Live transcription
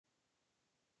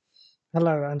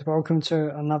Hello and welcome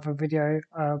to another video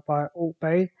by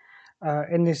ALTBAE.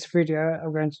 In this video,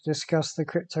 I'm going to discuss the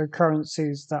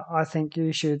cryptocurrencies that I think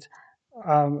you should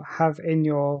have in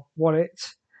your wallet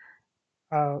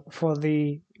for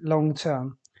the long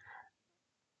term.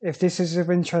 If this is of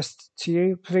interest to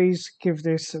you, please give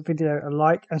this video a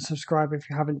like and subscribe if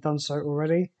you haven't done so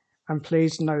already. And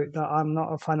please note that I'm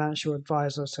not a financial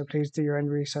advisor, so please do your own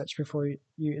research before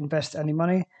you invest any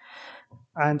money,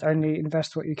 and only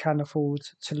invest what you can afford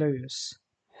to lose.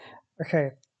 Okay,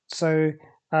 so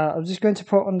I'm just going to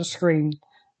put on the screen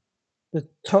the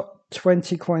top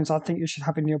 20 coins I think you should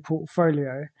have in your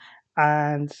portfolio.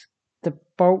 And the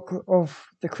bulk of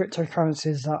the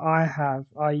cryptocurrencies that I have,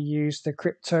 I use the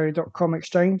crypto.com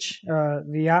exchange,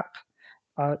 the app,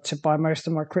 to buy most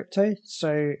of my crypto.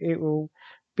 So it will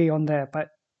be on there. But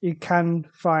you can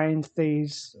find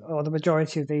these, or the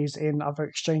majority of these, in other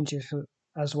exchanges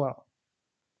as well.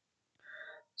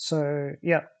 So,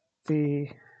 yeah, these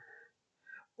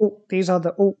are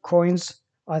the altcoins.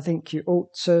 I think they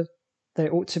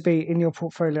ought to be in your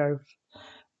portfolio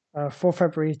for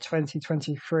February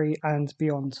 2023 and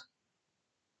beyond.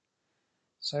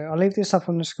 So I'll leave this up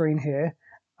on the screen here.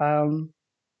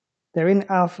 They're in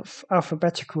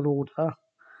alphabetical order,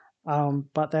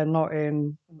 but they're not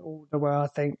in an order where I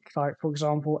think, like, for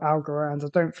example, Algorand. I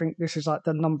don't think this is like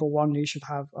the number one you should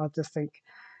have. I just think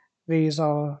these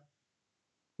are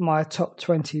my top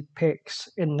 20 picks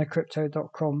in the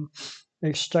crypto.com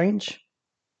exchange.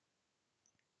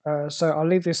 So I'll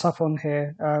leave this up on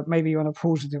here. Maybe you want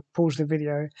to pause the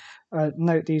video,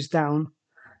 note these down,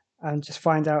 and just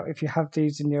find out if you have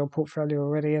these in your portfolio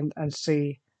already, and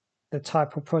see the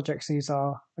type of projects these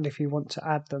are, and if you want to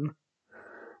add them.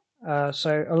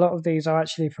 So a lot of these are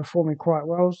actually performing quite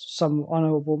well. Some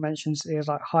honourable mentions is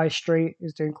like High Street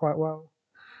is doing quite well.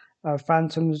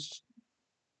 Phantoms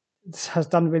has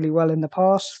done really well in the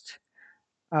past.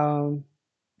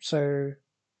 So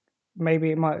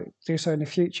maybe it might do so in the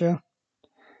future.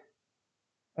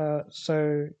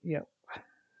 So yeah,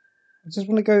 I just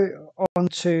want to go on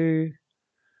to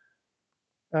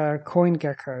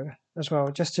CoinGecko as well,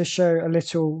 just to show a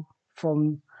little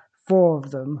from 4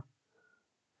 of them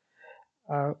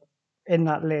in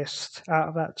that list out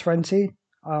of that 20,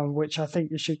 which I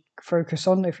think you should focus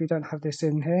on if you don't have this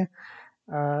in here.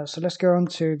 So let's go on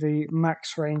to the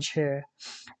max range here.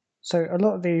 So a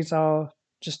lot of these are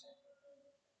just,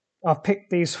 I've picked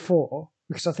these 4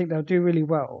 because I think they'll do really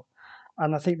well,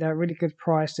 and I think they're really good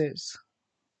prices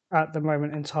at the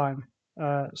moment in time.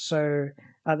 So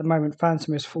at the moment,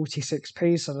 Phantom is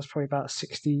 46p, so that's probably about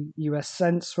 60 US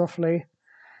cents roughly.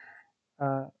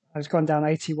 It's gone down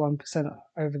 81%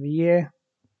 over the year.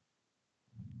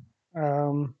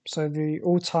 So the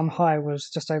all-time high was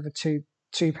just over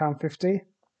 £2.50.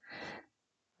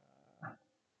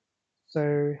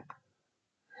 So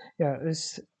yeah,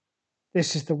 this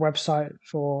is the website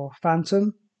for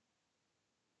Phantom.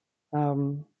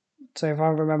 So if I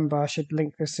remember, I should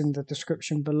link this in the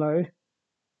description below.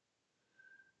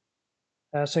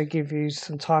 So give you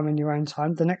some time in your own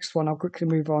time. The next one I'll quickly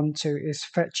move on to is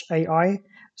fetch.ai.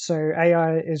 So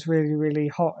AI is really, really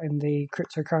hot in the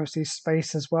cryptocurrency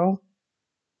space as well.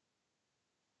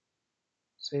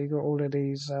 So you've got all of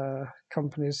these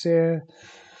companies here.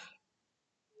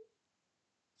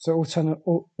 So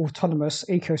autonomous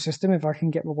ecosystem, if I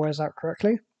can get my words out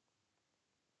correctly.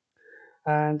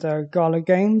 And Gala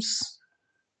Games.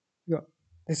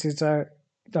 This is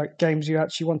like games you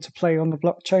actually want to play on the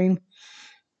blockchain.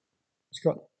 It's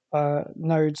got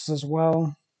nodes as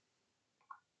well.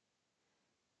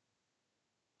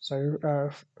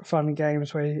 So fun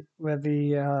games where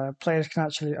the players can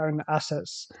actually own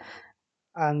assets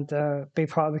and be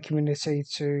part of the community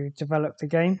to develop the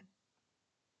game.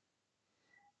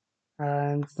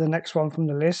 And the next one from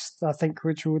the list, I think,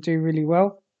 which will do really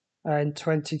well in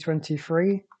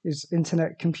 2023, is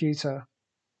Internet Computer,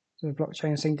 so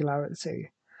blockchain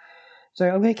singularity. So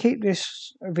I'm going to keep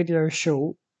this video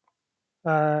short.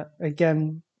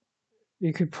 Again,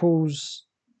 you could pause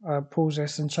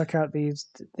this and check out these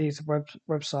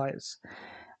websites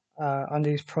and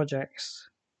these projects,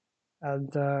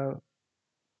 and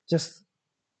just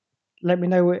let me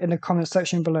know in the comment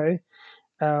section below,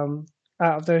 out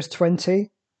of those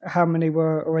 20, how many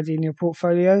were already in your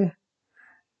portfolio,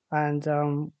 and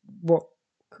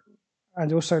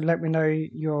and also let me know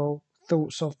your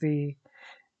thoughts of the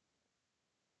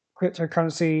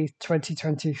cryptocurrency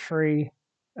 2023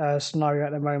 scenario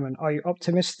at the moment. Are you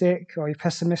optimistic? Are you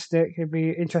pessimistic? It'd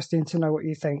be interesting to know what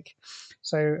you think.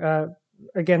 So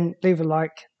again, leave a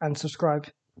like and subscribe.